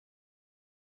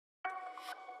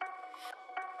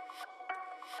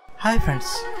Hi friends,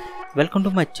 welcome to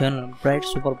my channel Bright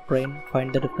Super Brain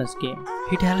Find the Difference game.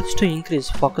 It helps to increase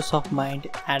focus of mind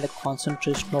and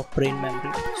concentration of brain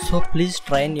memory. So please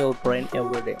train your brain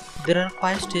every day. There are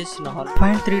 5 stages in all.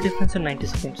 Find 3 differences in 90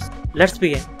 seconds. Let's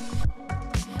begin.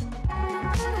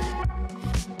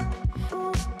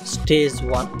 Stage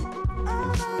 1.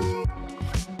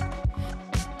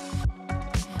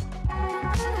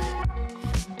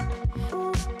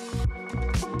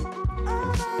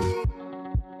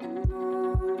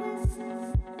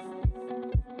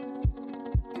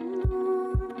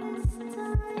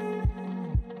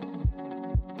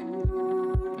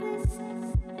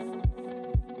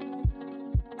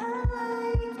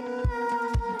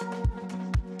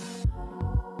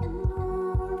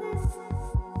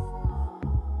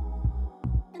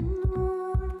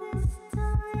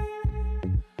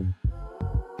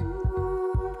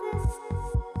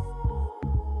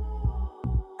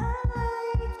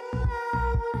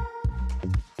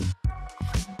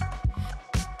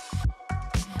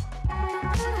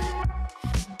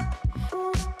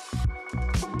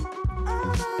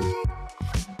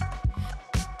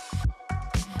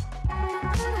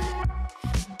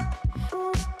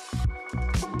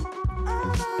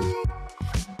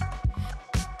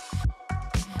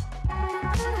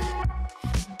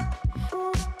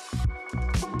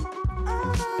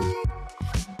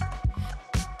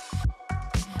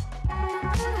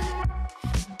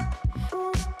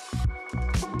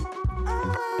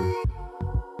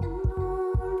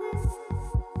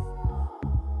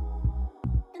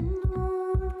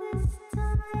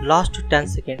 Last 10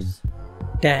 seconds.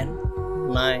 10,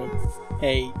 9,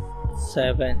 8,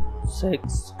 7,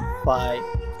 6, 5,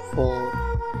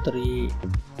 4, 3,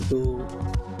 2,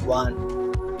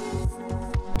 1.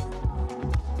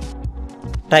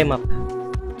 Time up.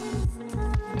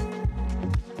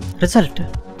 Result.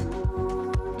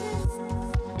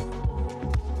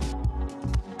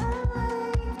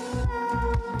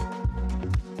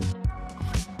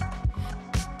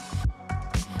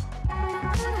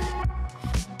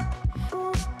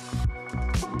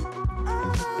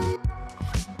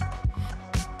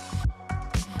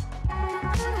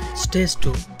 Stage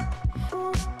 2.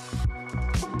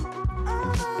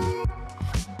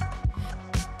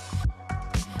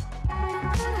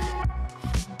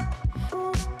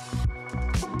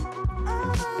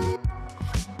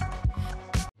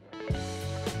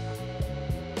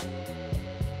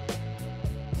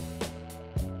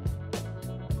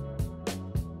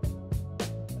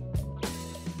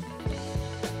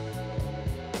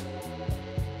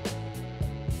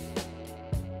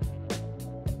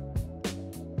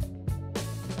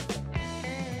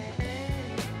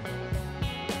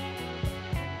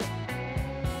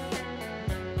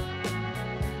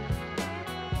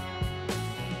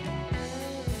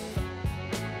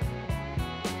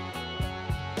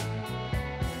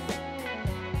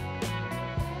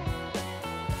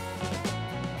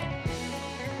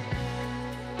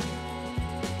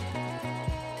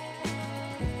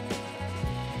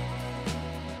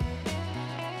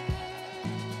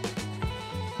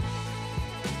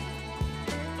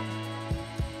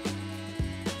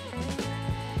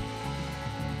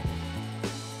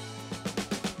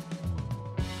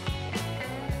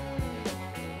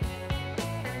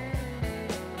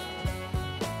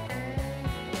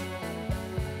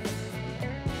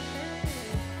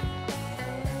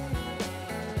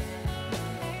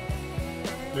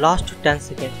 Last 10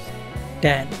 seconds.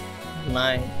 10,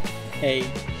 9, 8,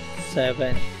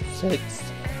 7, 6,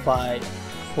 5,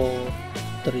 4,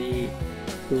 3,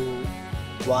 2,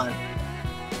 1.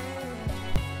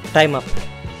 Time up.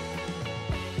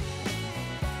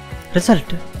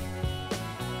 Result.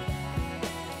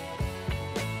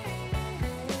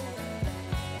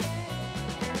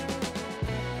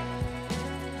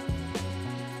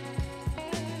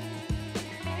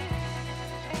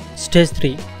 Stage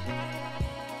 3.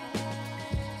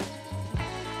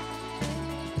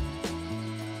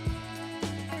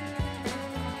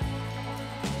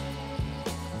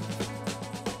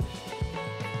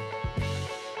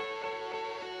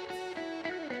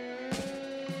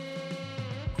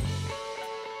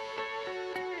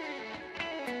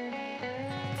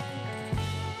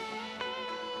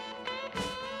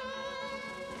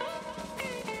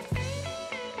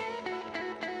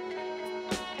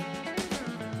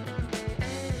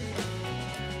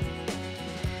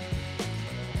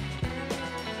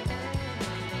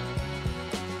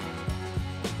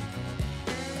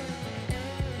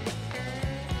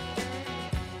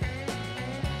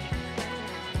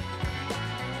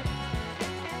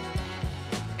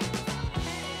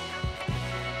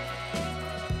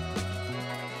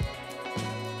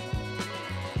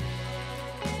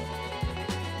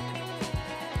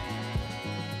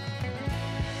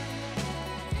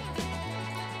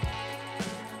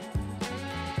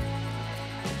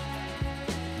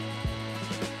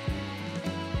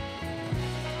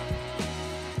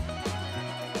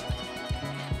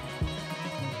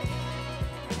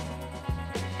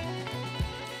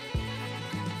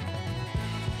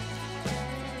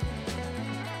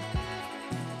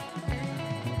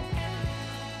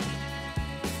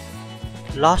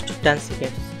 Last 10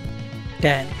 seconds.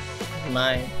 10,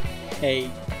 9, 8,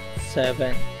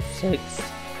 7, 6,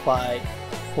 5,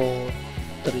 4,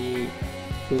 3,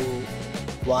 2,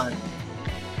 1.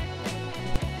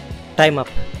 Time up.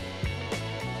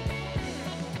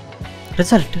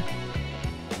 Result.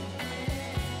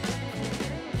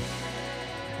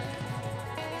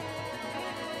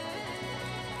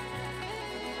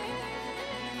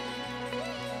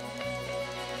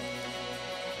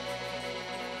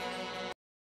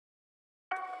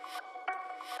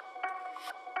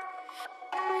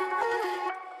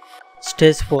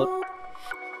 Stage 4.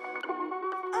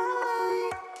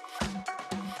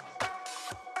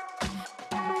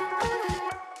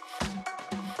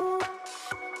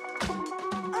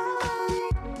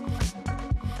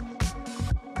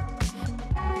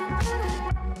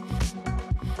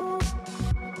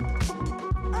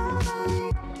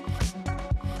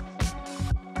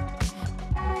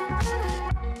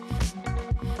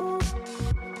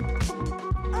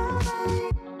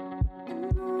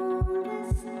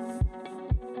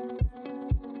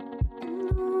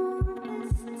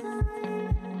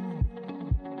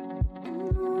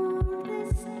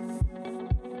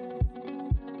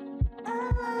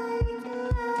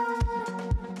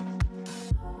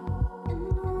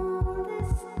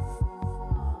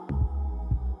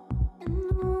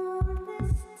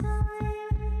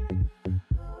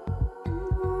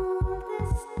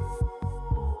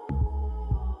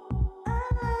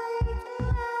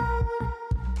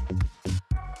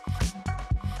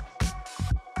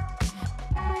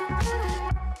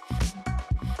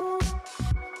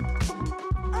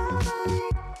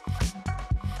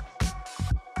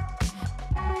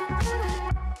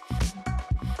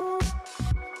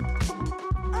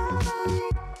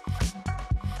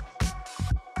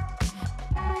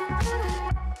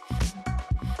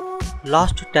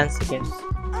 Last 10 seconds.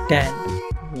 10,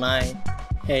 9,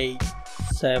 8,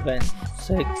 7,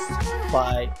 6,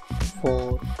 5,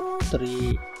 4,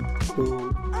 3, 2,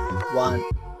 1.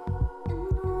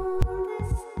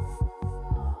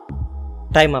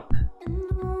 Time up.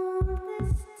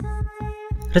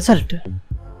 Result.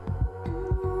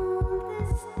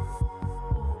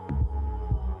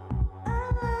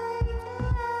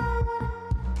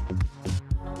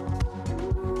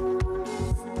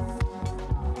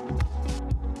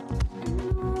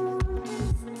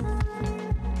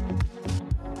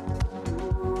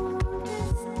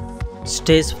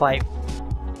 Stage 5.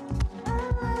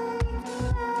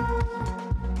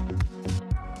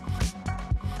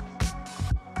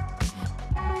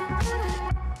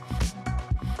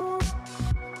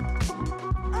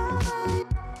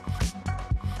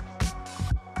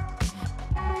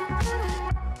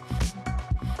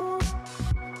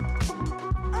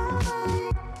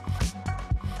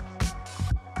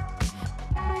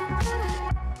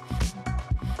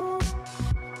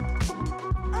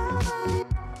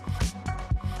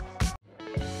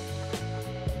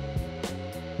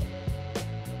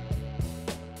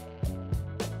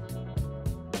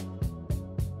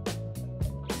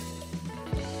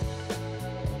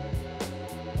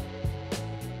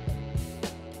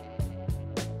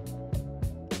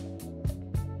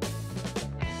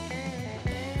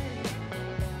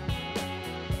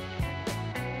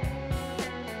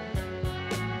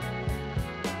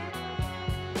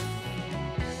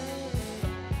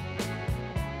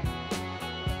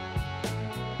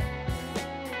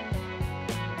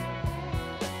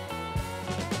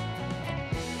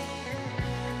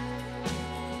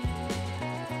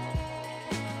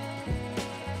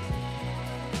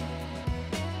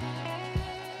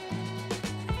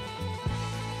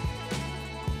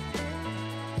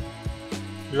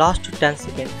 Last 10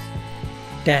 seconds.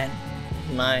 10,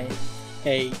 9,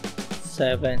 8,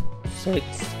 7, 6,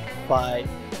 5,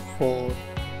 4,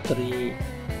 3,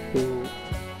 2,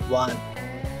 1.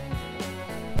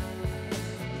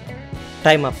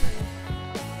 Time up.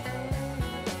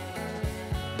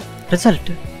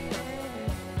 Result.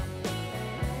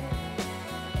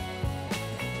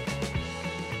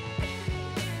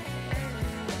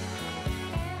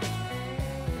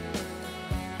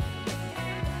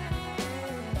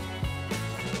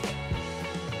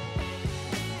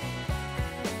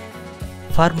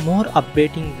 For more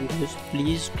updating videos,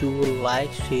 please do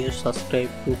like, share, subscribe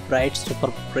to Bright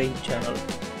Super Brain channel.